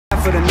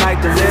for the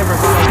night, deliver.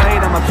 On the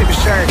late, I'ma pick a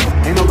shirt.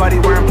 Ain't nobody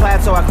wearing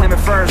plaid, so I claim it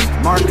first.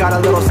 Mark got a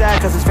little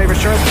sad, cause his favorite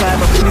shirt's plaid,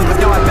 but please, but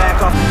now I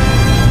back off.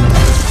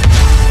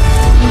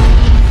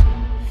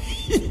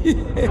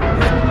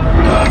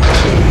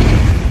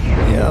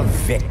 Your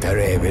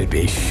victory will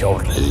be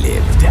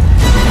short-lived.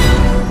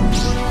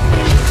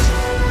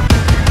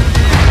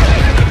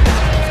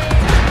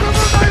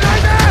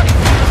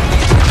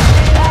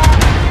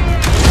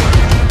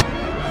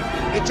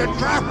 It's a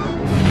trap!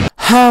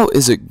 How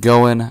is it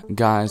going,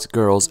 guys,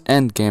 girls,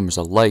 and gamers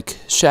alike?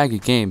 Shaggy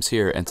Games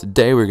here, and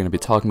today we're going to be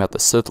talking about the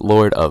Sith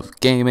Lord of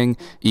Gaming,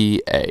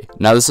 EA.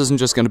 Now, this isn't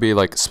just going to be,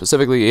 like,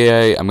 specifically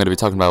EA. I'm going to be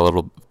talking about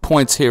little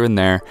points here and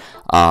there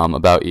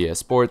about EA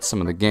Sports,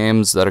 some of the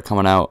games that are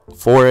coming out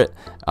for it,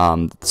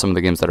 some of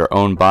the games that are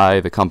owned by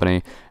the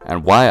company,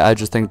 and why I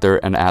just think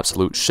they're an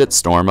absolute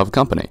shitstorm of a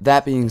company.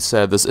 That being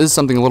said, this is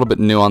something a little bit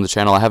new on the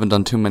channel. I haven't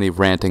done too many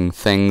ranting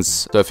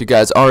things, so if you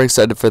guys are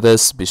excited for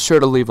this, be sure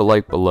to leave a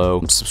like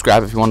below.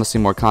 Subscribe if you want to see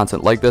more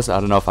content like this. I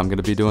don't know if I'm going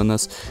to be doing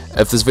this.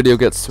 If this video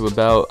gets to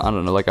about, I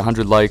don't know, like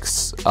 100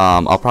 likes,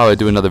 I'll probably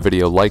do another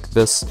video like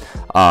this.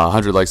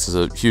 100 likes is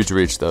a huge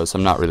reach though, so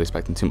I'm not really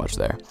expecting too much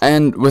there.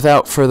 And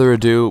without further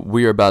ado,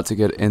 we are about to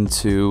get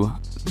into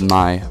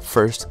my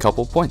first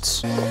couple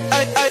points.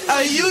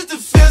 I used to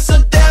feel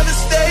so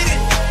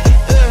devastated.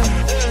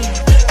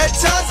 At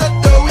times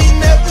I thought we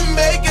never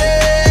make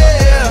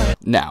it.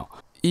 Now,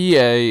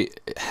 EA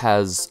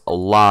has a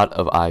lot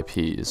of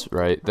IPs,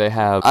 right? They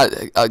have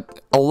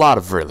a lot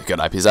of really good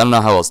IPs. I don't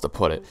know how else to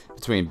put it.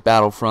 Between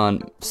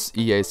Battlefront,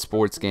 EA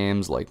Sports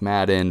games like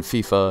Madden,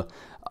 FIFA,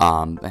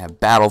 they have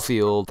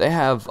Battlefield. They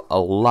have a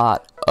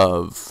lot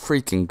of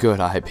freaking good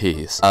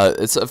IPs.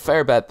 It's a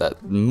fair bet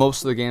that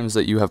most of the games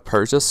that you have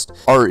purchased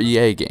are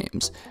EA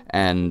games,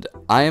 and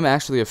I am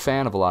actually a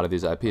fan of a lot of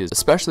these IPs,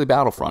 especially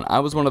Battlefront. I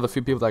was one of the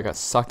few people that got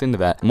sucked into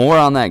that. More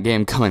on that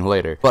game coming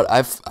later, but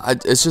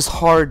it's just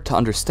hard to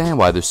understand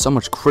why there's so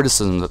much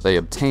criticism that they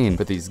obtain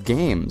for these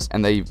games,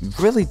 and they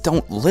really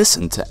don't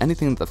listen to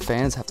anything that the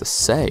fans have to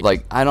say.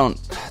 Like,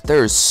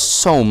 there's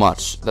so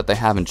much that they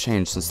haven't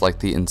changed since, like,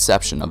 the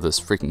inception of this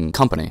freaking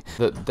company.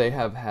 That they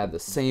have had the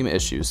same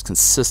issues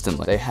consistently.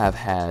 They have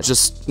had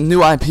just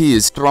new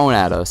IPs thrown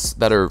at us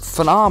that are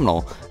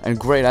phenomenal and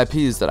great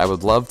IPs that I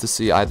would love to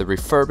see either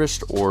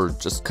refurbished or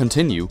just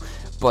continue,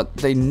 but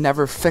they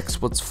never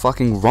fix what's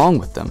fucking wrong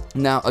with them.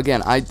 Now,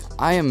 again, I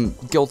am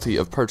guilty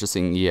of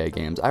purchasing EA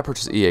games. I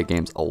purchase EA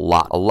games a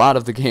lot. A lot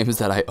of the games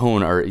that I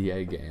own are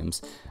EA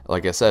games.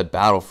 Like I said,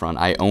 Battlefront,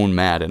 I own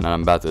Madden, and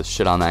I'm about to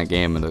shit on that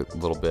game in a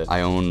little bit.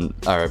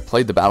 I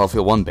played the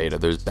Battlefield 1 beta.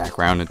 There's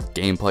background and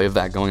gameplay of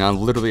that going on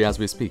literally as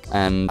we speak.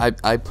 And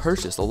I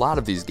purchased a lot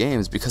of these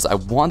games because I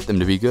want them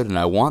to be good and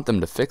I want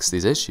them to fix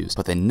these issues,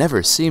 but they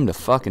never seem to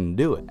fucking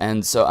do it.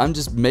 And so I'm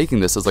just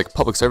making this as like a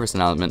public service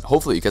announcement.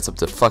 Hopefully it gets up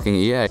to fucking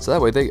EA, so that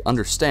way they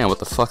understand what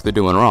the fuck they're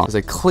doing wrong, because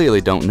they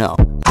clearly don't know.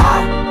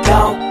 I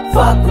don't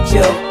fuck with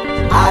you.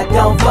 I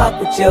don't fuck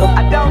with you.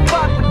 I don't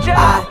fuck with you.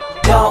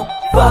 I don't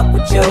fuck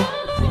with you.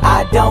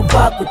 I don't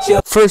fuck with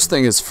you. First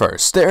thing is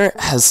first, there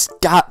has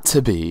got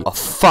to be a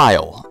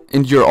file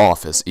in your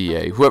office,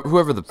 EA.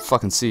 Whoever the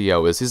fucking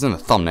CEO is, he's in the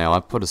thumbnail. I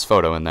put his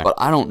photo in there, but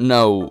I don't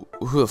know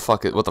what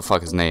the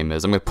fuck his name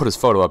is. I'm gonna put his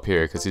photo up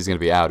here because he's gonna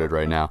be outed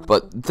right now.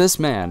 But this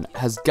man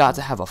has got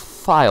to have a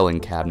filing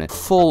cabinet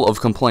full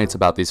of complaints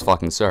about these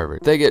fucking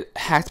servers. They get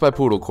hacked by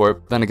Poodle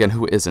Corp. Then again,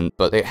 who isn't?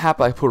 But they get hacked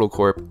by Poodle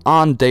Corp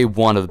on day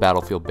 1 of the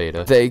Battlefield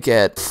beta. They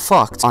get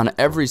fucked on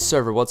every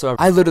server whatsoever.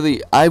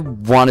 I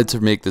wanted to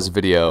make this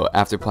video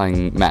after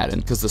playing Madden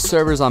because the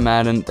servers on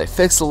Madden, they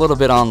fixed a little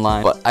bit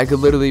online, but I could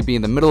literally be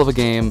in the middle of a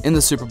game in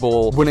the Super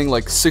Bowl winning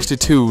like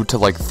 62 to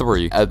like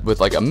 3 with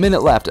like a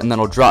minute left, and then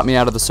it'll drop me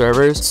out of the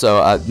servers,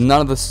 so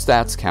none of the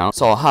stats count.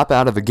 So I'll hop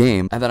out of the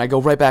game and then I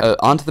go right back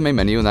onto the main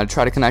menu and I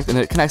try to connect, and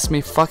it connects me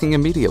fucking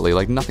immediately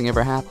like nothing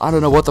ever happened. I don't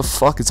know what the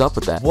fuck is up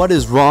with that. What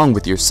is wrong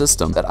with your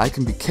system that I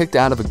can be kicked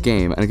out of a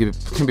game and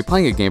I can be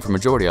playing a game for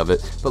majority of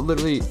it, but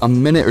literally a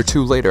minute or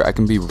two later I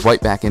can be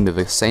right back into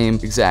the same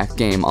exact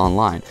game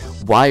online?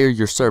 Why are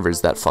your servers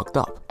that fucked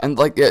up? And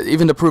like,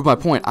 even to prove my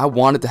point, I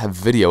wanted to have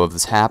video of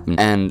this happen,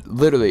 and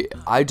literally,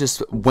 I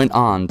just went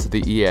on to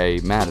the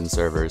EA Madden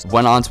servers,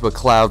 went on to a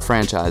cloud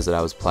franchise that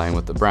I was playing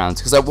with the Browns,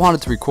 because I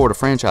wanted to record a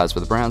franchise for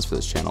the Browns for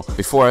this channel,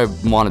 before I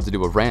wanted to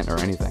do a rant or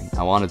anything.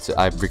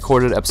 I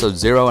recorded episode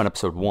 0 and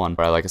episode 1,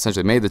 where I like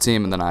essentially made the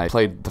team, and then I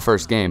played the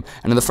first game,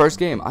 and in the first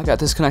game, I got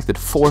disconnected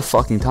 4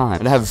 fucking times,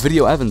 and I have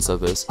video evidence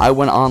of this. I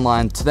went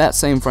online to that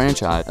same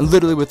franchise, and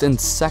literally within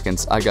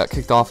seconds, I got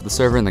kicked off of the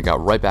server, and then got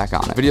right back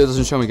on it. The video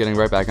doesn't show me getting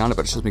right back on it,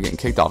 but it shows me getting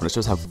kicked off, and it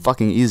shows how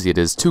fucking easy it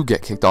is to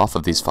get kicked off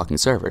of these fucking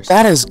servers.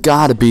 That has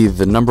gotta be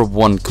the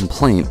 #1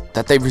 complaint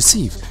that they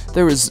receive.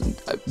 There is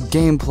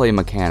gameplay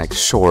mechanics,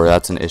 sure,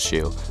 that's an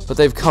issue, but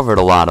they've covered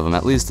a lot of them,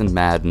 at least in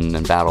Madden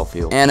and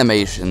Battlefield.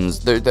 Animations,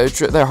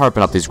 they're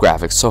harping up these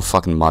graphics so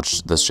fucking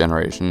much this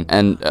generation,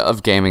 and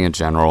of gaming in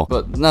general,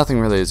 but nothing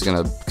really is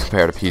gonna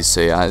compare to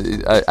PC.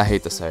 I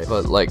hate to say it,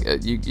 but like,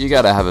 you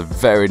gotta have a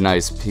very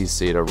nice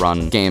PC to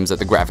run games at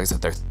the graphics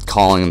that they're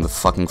calling the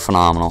fucking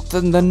phenomenal.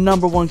 Then the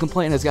number one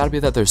complaint has gotta be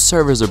that their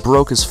servers are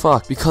broke as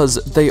fuck, because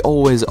they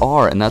always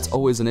are, and that's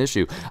always an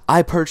issue.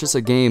 I purchase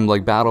a game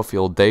like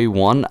Battlefield day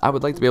one, I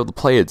would like to be able to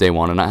play it day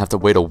one and not have to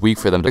wait a week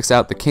for them to fix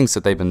out the kinks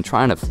that they've been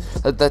trying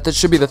to, that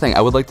should be the thing.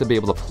 I would like to be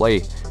able to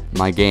play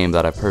my game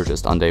that I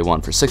purchased on day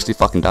one for $60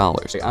 fucking.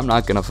 I'm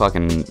not gonna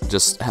fucking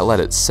just let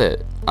it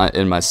sit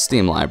in my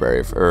Steam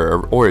library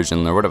or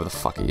Origin or whatever the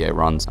fuck EA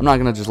runs. I'm not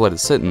gonna just let it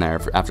sit in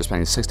there after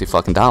spending $60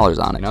 fucking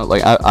on it. You know,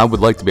 like I would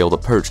like to be able to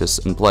purchase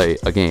and play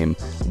a game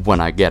when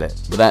I get it.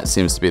 But that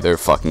seems to be their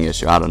fucking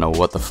issue. I don't know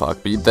what the fuck.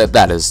 But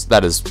that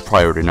is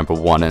priority number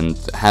one, and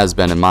has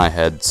been in my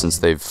head since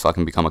they've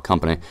fucking become a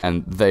company.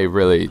 And they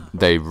really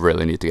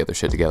need to get their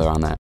shit together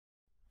on that.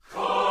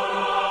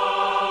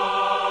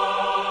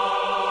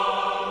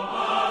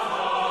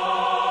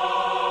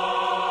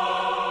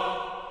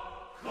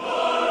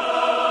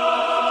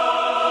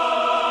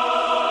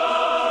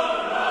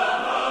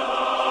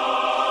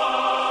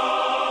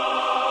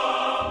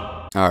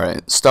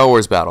 Alright, Star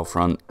Wars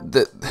Battlefront.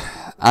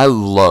 I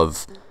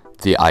love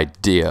the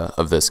idea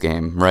of this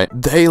game, right?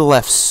 They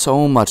left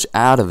so much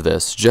out of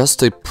this just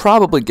to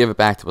probably give it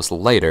back to us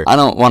later. I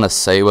don't want to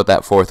say what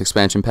that 4th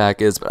expansion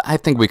pack is, but I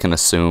think we can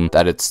assume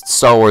that it's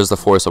Star Wars The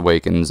Force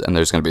Awakens and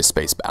there's going to be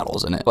space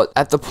battles in it. But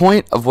at the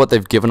point of what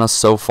they've given us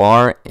so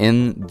far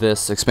in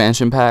this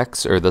expansion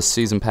packs, or the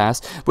season pass,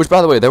 which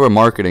by the way, they were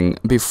marketing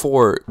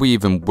before we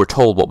even were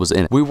told what was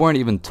in it. We weren't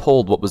even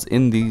told what was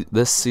in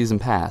this season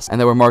pass, and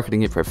they were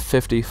marketing it for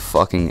 $50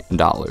 fucking.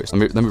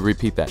 Let me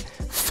repeat that.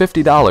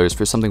 $50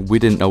 for something we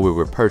didn't know we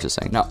were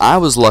purchasing. Now, I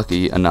was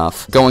lucky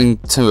enough going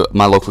to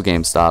my local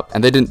GameStop,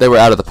 and they were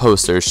out of the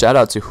posters. Shout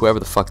out to whoever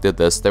the fuck did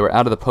this. They were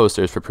out of the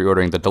posters for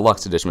pre-ordering the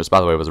deluxe edition, which by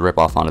the way was a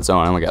ripoff on its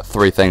own. I only got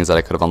 3 things that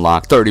I could have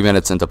unlocked 30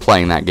 minutes into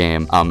playing that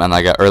game, and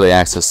I got early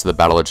access to the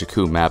Battle of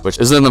Jakku map, which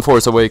isn't in The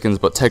Force Awakens,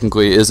 but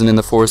technically isn't in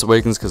The Force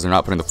Awakens because they're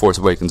not putting The Force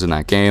Awakens in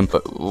that game,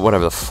 but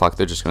whatever the fuck,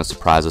 they're just gonna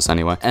surprise us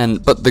anyway.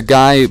 But the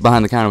guy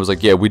behind the counter was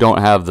like, yeah, we don't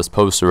have this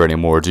poster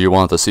anymore. Do you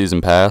want the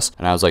season pass?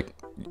 And I was like,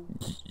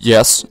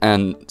 yes,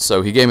 and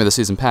so he gave me the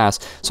season pass,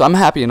 so I'm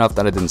happy enough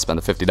that I didn't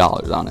spend the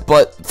 $50 on it.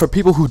 But for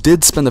people who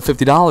did spend the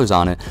 $50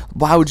 on it,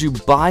 why would you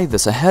buy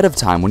this ahead of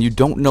time when you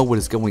don't know what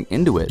is going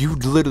into it? You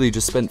literally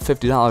just spent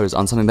 $50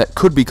 on something that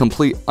could be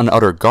complete and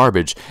utter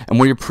garbage, and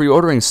when you're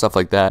pre-ordering stuff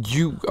like that,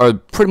 you are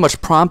pretty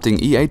much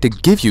prompting EA to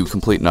give you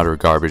complete and utter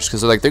garbage,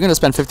 because they're gonna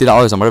spend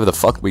 $50 on whatever the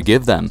fuck we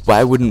give them.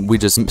 Why wouldn't we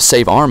just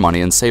save our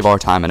money and save our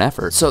time and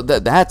effort? So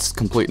that's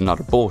complete and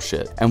utter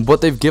bullshit. And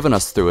what they've given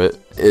us through it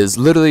is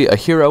literally a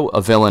hero, a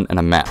villain, and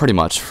a map, pretty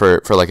much,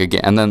 for like a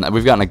game. And then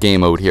we've gotten a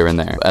game mode here and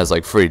there as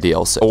like free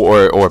DLC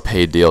or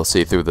paid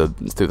DLC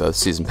through the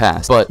season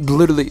pass. But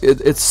literally,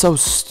 it's so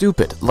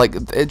stupid. Like,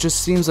 it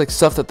just seems like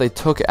stuff that they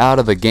took out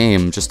of the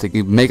game just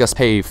to make us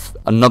pay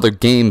another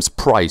game's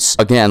price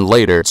again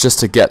later, just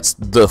to get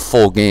the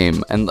full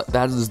game. And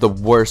that is the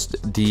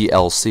worst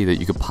DLC that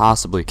you could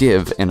possibly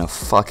give in a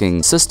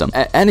fucking system.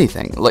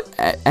 Anything, like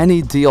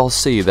any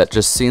DLC that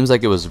just seems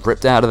like it was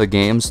ripped out of the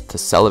games to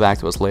sell it back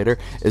to us later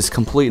is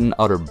complete and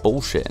utter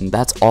bullshit, and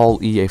that's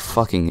all EA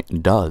fucking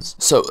does.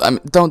 So, I mean,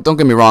 don't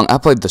get me wrong, I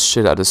played the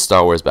shit out of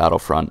Star Wars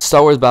Battlefront.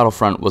 Star Wars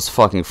Battlefront was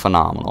fucking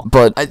phenomenal,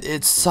 but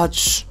it's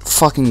such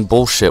fucking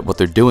bullshit what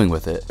they're doing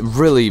with it. It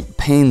really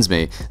pains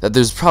me that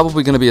there's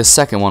probably going to be a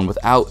second one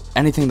without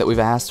anything that we've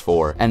asked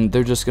for, and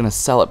they're just going to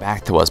sell it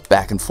back to us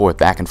back and forth,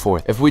 back and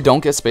forth. If we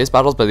don't get space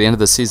battles by the end of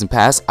the season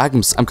pass,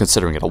 I'm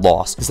considering it a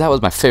loss, because that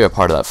was my favorite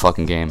part of that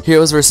fucking game.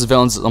 Heroes versus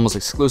villains is almost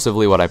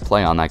exclusively what I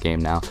play on that game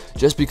now,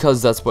 just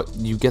because that's what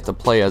you get to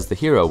play as the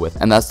hero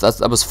with, and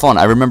that was fun.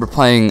 I remember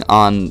playing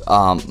on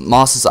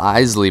Moss's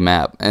Isley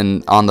map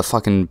and on the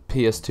fucking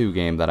PS2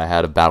 game that I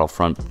had of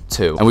Battlefront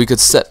 2, and we could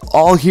set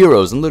all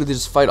heroes and literally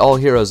just fight all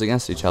heroes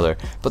against each other,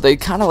 but they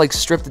kind of like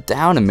stripped it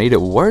down and made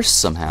it worse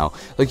somehow.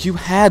 Like, you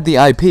had the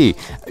IP,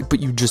 but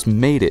you just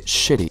made it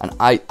shitty, and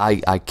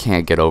I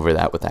can't get over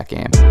that with that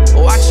game.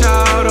 Watch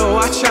out, oh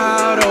watch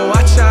out, oh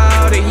watch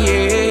out,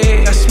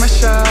 yeah. I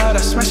smash out, I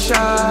smash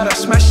out, I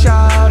smash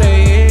out,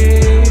 yeah.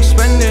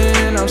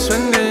 I'm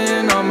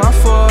spending on my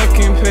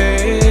fucking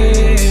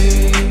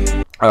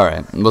pay.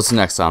 Alright, what's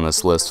next on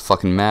this list?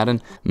 Fucking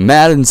Madden?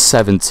 Madden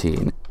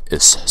 17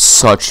 is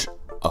such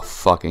a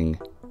fucking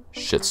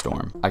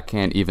shitstorm. I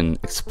can't even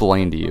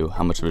explain to you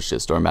how much of a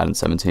shitstorm Madden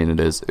 17 it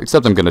is,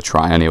 except I'm gonna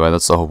try anyway.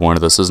 That's the whole point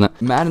of this, isn't it?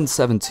 Madden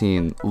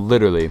 17,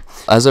 literally,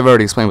 as I've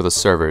already explained with the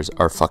servers,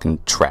 are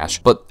fucking trash.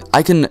 But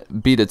I can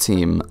beat a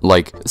team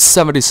like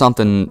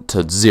 70-something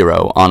to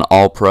 0 on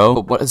All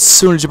Pro, but as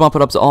soon as you bump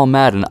it up to All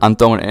Madden, I'm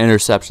throwing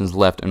interceptions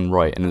left and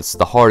right, and it's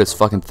the hardest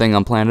fucking thing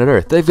on planet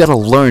Earth. They've got to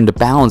learn to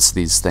balance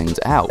these things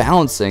out.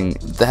 Balancing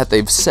that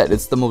they've said,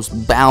 it's the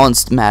most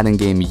balanced Madden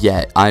game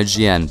yet.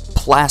 IGN,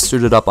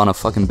 plastered it up on a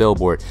fucking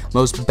billboard.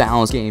 Most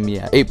balanced game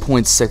yet.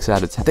 8.6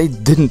 out of 10. They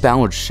didn't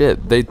balance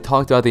shit. They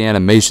talked about the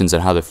animations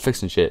and how they're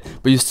fixing shit,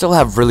 but you still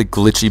have really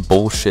glitchy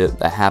bullshit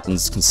that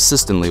happens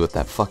consistently with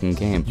that fucking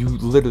game. You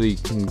literally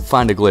can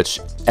find a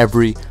glitch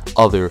every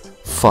other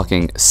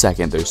fucking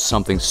second. There's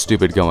something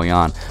stupid going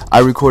on. I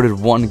recorded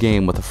one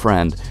game with a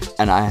friend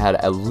and I had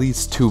at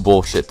least 2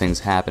 bullshit things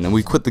happen, and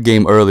we quit the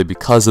game early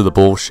because of the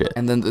bullshit.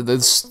 And then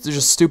there's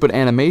just stupid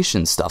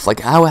animation stuff.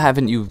 Like, how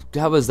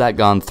has that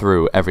gone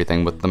through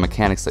everything with the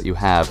mechanics that you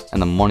have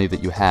and the money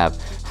that you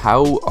have?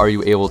 How are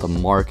you able to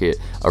market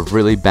a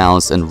really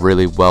balanced and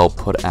really well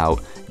put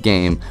out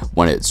game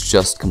when it's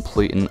just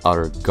complete and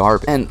utter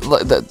garbage? And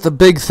the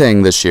big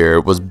thing this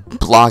year was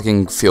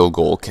blocking field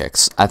goal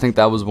kicks. I think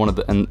that was one of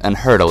the, and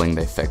hurdling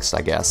they fixed,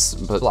 I guess,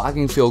 but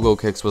blocking field goal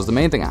kicks was the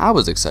main thing I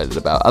was excited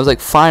about. I was like,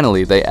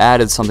 finally they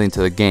added something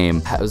to the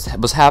game. It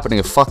was happening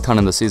a fuck ton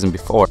in the season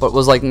before, but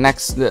was like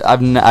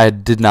I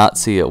did not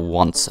see it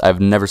once. I've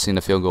never seen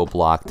a field goal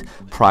blocked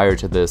prior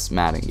to this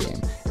Madden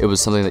game. It was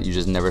something that you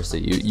just never see.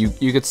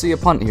 You could see a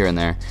punt here and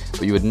there,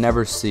 but you would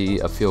never see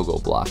a field goal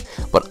block.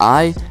 But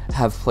I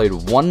have played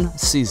one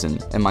season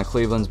in my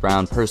Cleveland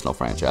Browns personal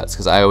franchise,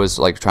 because I always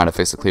like trying to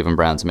fix the Cleveland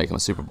Browns and make them a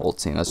Super Bowl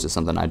team. That's just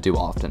something I do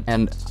often.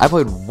 And I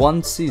played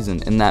one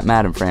season in that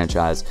Madden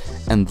franchise,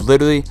 and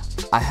literally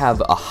I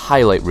have a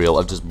highlight reel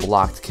of just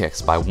blocked kicks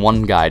by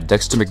one guy,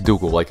 Dexter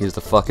McDougal, like he's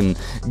the fucking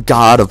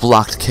god of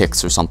blocked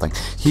kicks or something.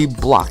 He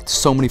blocked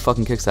so many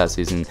fucking kicks that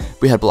season.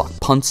 We had blocked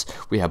punts,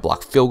 we had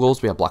blocked field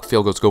goals, we had blocked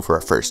field goals go for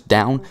a first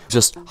down.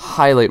 Just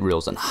highlight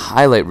reels and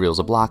highlight reels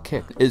of block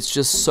kick. It's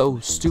just so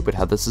stupid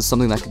how this is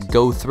something that could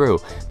go through.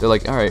 They're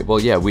like, alright, well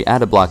yeah, we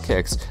added block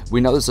kicks. We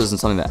know this isn't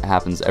something that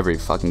happens every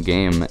fucking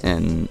game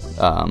in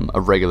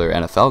a regular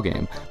NFL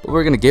game, but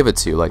we're gonna give it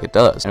to you like it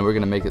does, and we're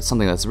gonna make it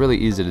something that's really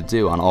easy to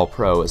do on All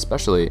Pro,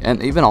 especially,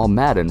 and even All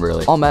Madden,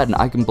 really. All Madden,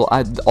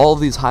 all of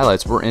these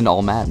highlights were in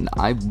All Madden.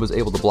 I was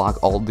able to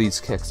block all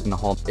these kicks in the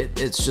whole.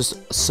 It's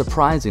just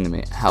surprising to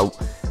me how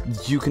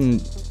you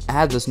can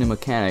add this new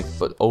mechanic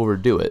but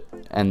overdo it,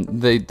 and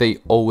they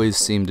always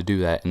seem to do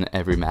that in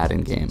every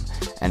Madden game,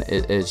 and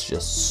it is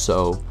just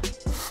so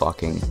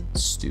fucking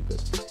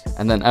stupid.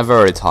 And then I've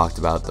already talked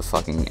about the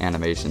fucking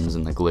animations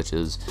and the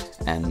glitches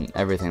and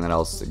everything that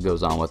else that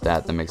goes on with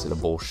that makes it a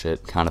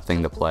bullshit kind of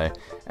thing to play,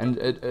 and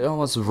it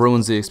almost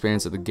ruins the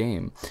experience of the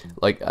game.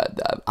 Like,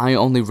 I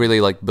only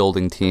really like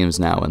building teams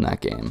now in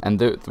that game, and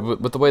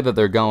with the way that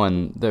they're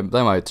going, they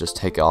might just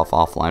take off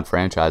offline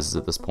franchises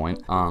at this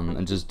point,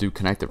 and just do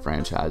connected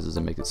franchises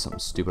and make it something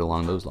stupid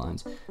along those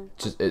lines.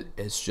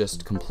 It's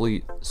just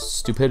complete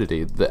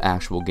stupidity, the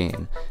actual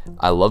game.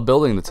 I love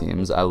building the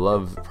teams, I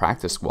love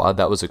practice squad,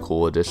 that was a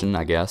cool addition,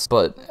 I guess,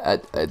 but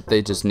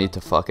they just need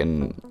to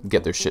fucking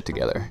get their shit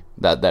together.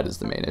 That is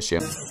the main issue.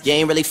 You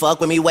ain't really fuck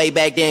with me way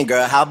back then,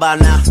 girl, how about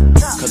now?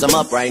 Cause I'm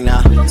up right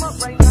now,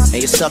 and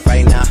you suck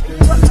right now.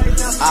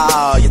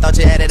 Oh, you thought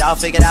you had it all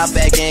figured out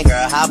back then,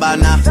 girl, how about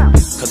now?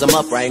 Cause I'm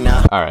up right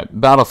now. Alright,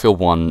 Battlefield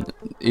 1,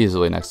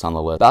 easily next on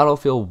the list.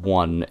 Battlefield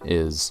 1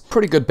 is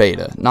pretty good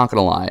beta, not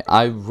gonna lie.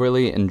 I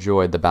really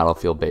enjoyed the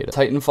Battlefield beta.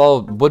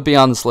 Titanfall would be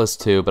on this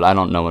list too, but I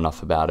don't know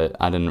enough about it.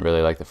 I didn't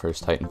really like the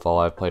first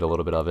Titanfall. I've played a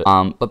little bit of it.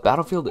 But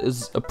Battlefield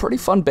is a pretty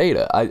fun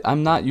beta.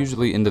 I'm not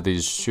usually into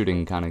these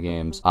shooting kind of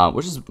games,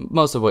 which is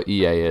most of what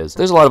EA is.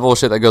 There's a lot of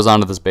bullshit that goes on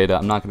to this beta.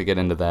 I'm not gonna get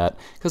into that,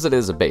 because it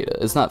is a beta.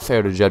 It's not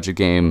fair to judge a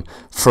game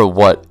for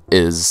what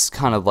is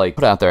kind of like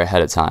put out there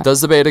ahead of time.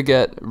 Does the beta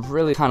get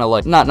really kind of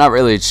like, not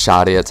really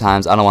shoddy at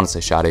times? I don't want to say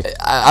shoddy.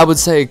 I would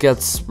say it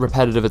gets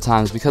repetitive at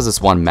times because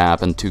it's one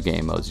map and 2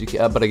 game modes.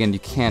 But again, you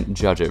can't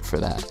judge it for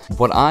that.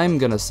 What I'm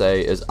gonna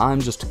say is I'm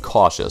just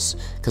cautious,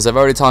 because I've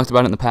already talked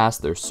about it in the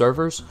past. Their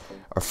servers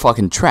are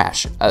fucking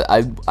trash.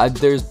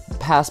 There's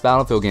past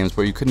Battlefield games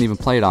where you couldn't even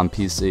play it on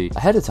PC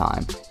ahead of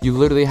time. You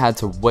literally had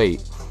to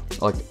wait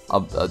like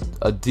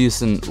a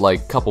decent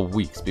like couple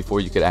weeks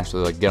before you could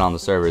actually like get on the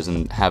servers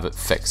and have it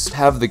fixed,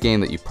 have the game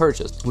that you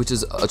purchased, which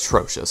is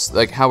atrocious.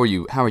 Like, how are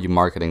you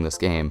marketing this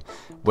game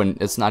when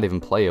it's not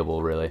even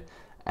playable, really?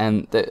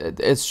 And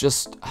it's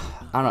just,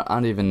 I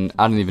don't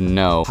even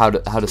know how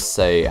to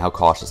say how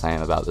cautious I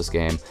am about this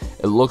game.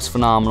 It looks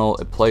phenomenal.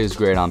 It plays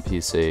great on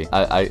PC.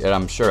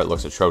 I'm sure it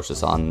looks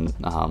atrocious on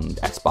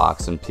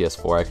Xbox and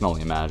PS4. I can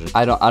only imagine.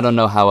 I don't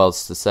know how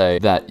else to say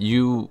that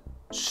you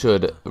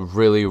should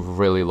really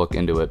look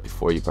into it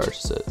before you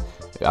purchase it.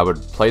 I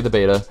would play the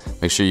beta,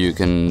 make sure you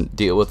can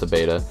deal with the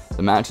beta.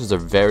 The matches are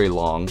very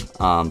long,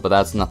 but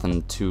that's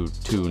nothing too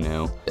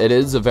new. It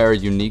is a very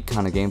unique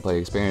kind of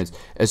gameplay experience.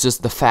 It's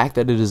just the fact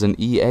that it is an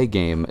EA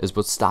game is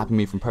what's stopping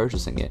me from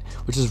purchasing it,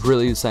 which is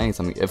really saying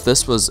something. If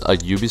this was a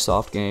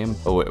Ubisoft game,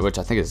 which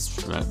I think is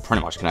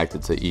pretty much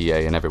connected to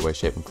EA in every way,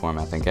 shape, and form,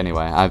 I think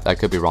anyway. I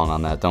could be wrong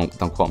on that. Don't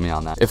quote me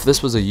on that. If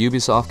this was a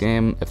Ubisoft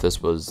game, if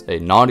this was a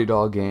Naughty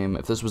Dog game,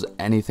 if this was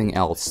anything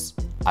else,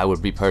 I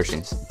would be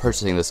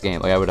purchasing this game.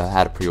 Like, I would have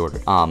had a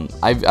pre-order.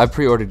 I've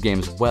pre-ordered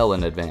games well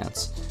in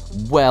advance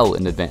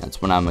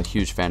when I'm a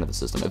huge fan of the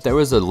system. If there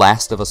was a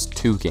Last of Us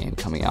 2 game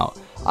coming out,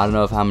 I don't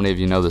know if how many of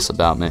you know this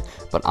about me,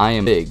 but I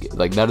am big.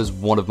 Like, that is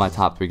one of my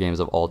top 3 games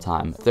of all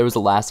time. If there was a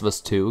Last of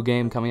Us 2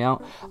 game coming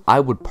out, I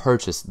would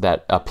purchase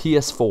a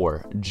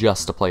PS4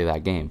 just to play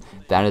that game.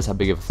 That is how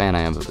big of a fan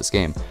I am of this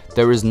game.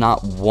 There is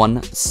not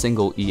one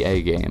single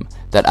EA game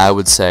that I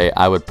would say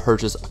I would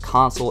purchase a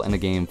console and a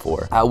game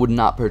for. I would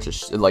not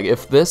purchase, like,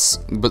 if this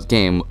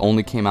game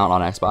only came out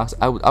on Xbox,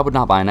 I would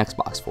not buy an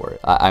Xbox for it.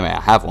 I mean,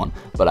 I have one,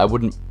 but I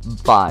wouldn't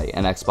buy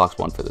an Xbox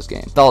One for this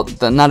game.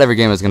 Not every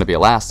game is going to be a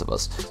Last of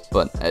Us,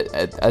 but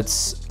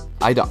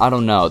I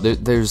don't know.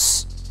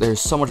 There's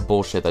so much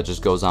bullshit that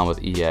just goes on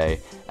with EA,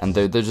 and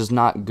they're just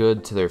not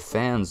good to their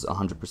fans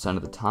 100%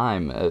 of the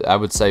time. I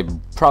would say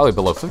probably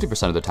below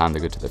 50% of the time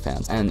they're good to their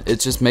fans, and it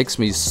just makes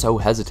me so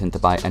hesitant to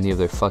buy any of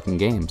their fucking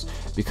games,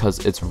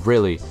 because it's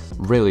really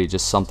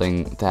just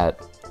something that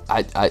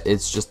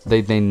it's just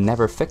they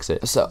never fix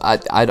it. So I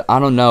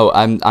don't know.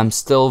 I'm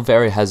still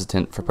very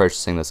hesitant for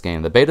purchasing this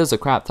game. The beta's a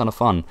crap ton of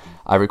fun.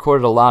 I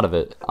recorded a lot of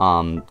it,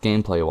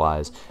 gameplay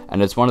wise,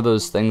 and it's one of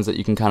those things that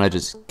you can kind of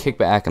just kick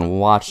back and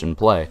watch and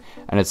play,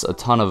 and it's a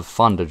ton of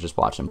fun to just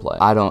watch and play.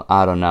 I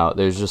don't know.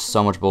 There's just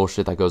so much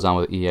bullshit that goes on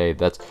with EA.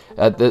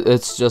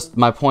 It's just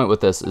my point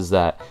with this is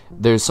that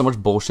there's so much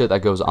bullshit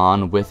that goes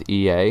on with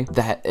EA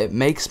that it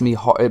makes me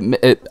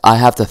I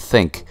have to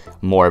think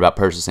more about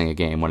purchasing a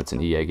game when it's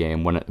an EA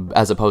game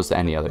as opposed to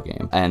any other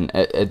game, and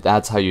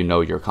that's how you know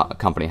your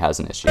company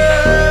has an issue.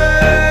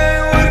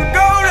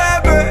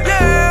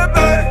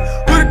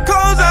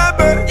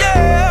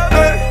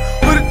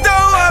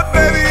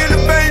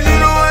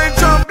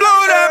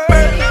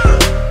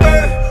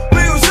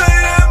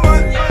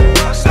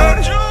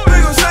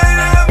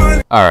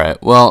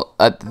 Alright, well,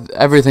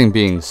 everything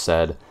being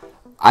said,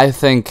 I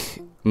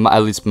think, at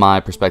least my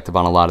perspective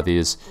on a lot of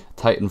these,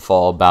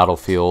 Titanfall,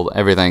 Battlefield,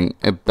 everything,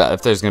 if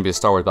there's going to be a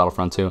Star Wars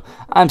Battlefront 2,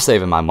 I'm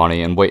saving my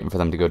money and waiting for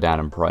them to go down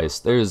in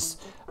price.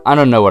 I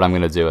don't know what I'm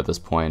going to do at this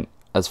point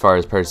as far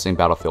as purchasing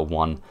Battlefield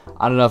 1.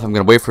 I don't know if I'm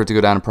going to wait for it to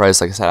go down in price.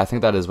 Like I said, I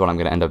think that is what I'm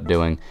going to end up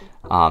doing.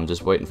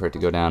 Just waiting for it to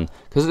go down,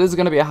 because it is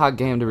going to be a hot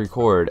game to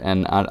record,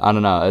 and I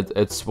don't know,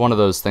 it's one of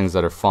those things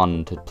that are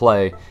fun to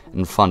play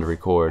and fun to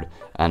record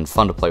and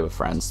fun to play with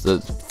friends.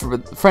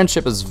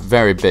 Friendship is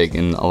very big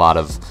in a lot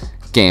of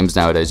games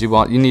nowadays.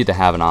 You need to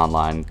have an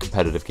online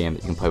competitive game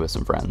that you can play with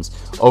some friends.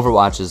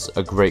 Overwatch is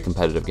a great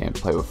competitive game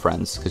to play with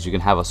friends, because you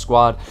can have a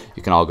squad,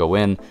 you can all go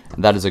in,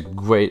 and that is a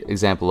great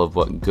example of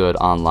what good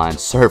online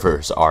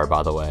servers are,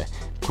 by the way.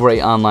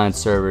 Great online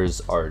servers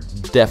are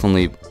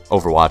definitely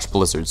Overwatch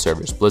Blizzard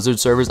servers.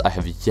 Blizzard servers I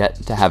have yet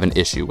to have an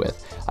issue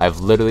with. I've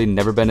literally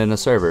never been in a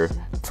server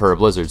for a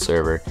Blizzard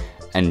server,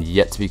 and I've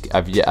yet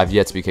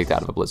to be kicked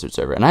out of a Blizzard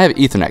server. And I have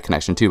Ethernet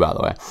connection too, by the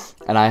way.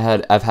 And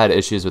I've had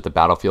issues with the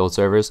Battlefield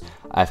servers.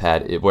 I've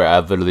had it where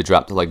I've literally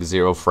dropped to like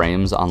 0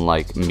 frames on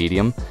like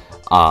medium.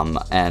 I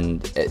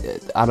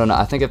don't know,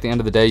 I think at the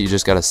end of the day, you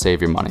just gotta save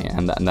your money,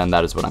 and then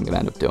that is what I'm gonna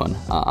end up doing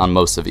on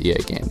most of EA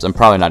games. I'm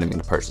probably not even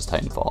gonna purchase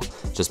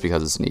Titanfall, just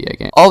because it's an EA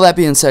game. All that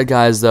being said,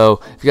 guys, though,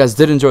 if you guys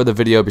did enjoy the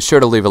video, be sure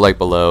to leave a like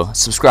below,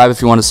 subscribe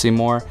if you want to see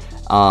more,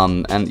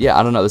 and yeah,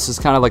 I don't know, this is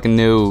kind of like a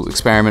new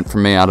experiment for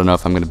me. I don't know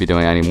if I'm gonna be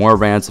doing any more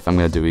rants, if I'm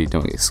gonna be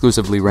doing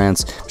exclusively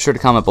rants. Be sure to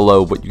comment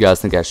below what you guys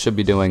think I should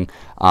be doing,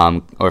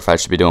 or if I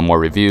should be doing more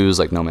reviews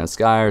like No Man's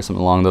Sky or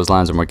something along those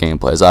lines, or more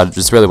gameplays.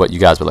 Just really what you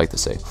guys would like to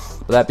see.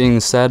 With that being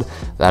said,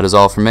 that is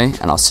all for me,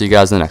 and I'll see you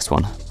guys in the next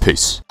one.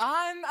 Peace.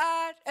 I'm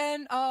at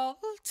an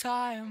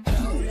all-time.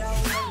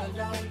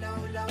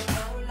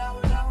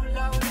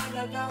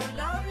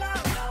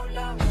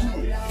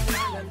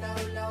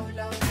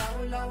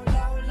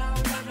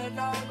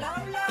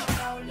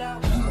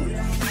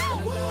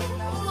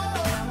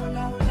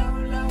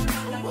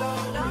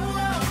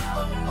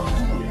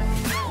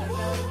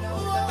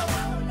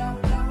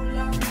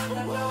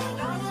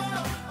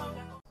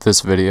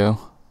 This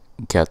video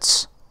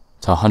gets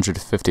to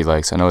 150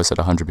 likes. I know I said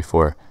 100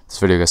 before. This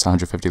video gets to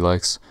 150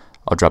 likes.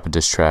 I'll drop a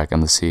diss track on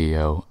the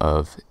CEO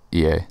of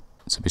EA.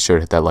 So be sure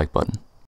to hit that like button.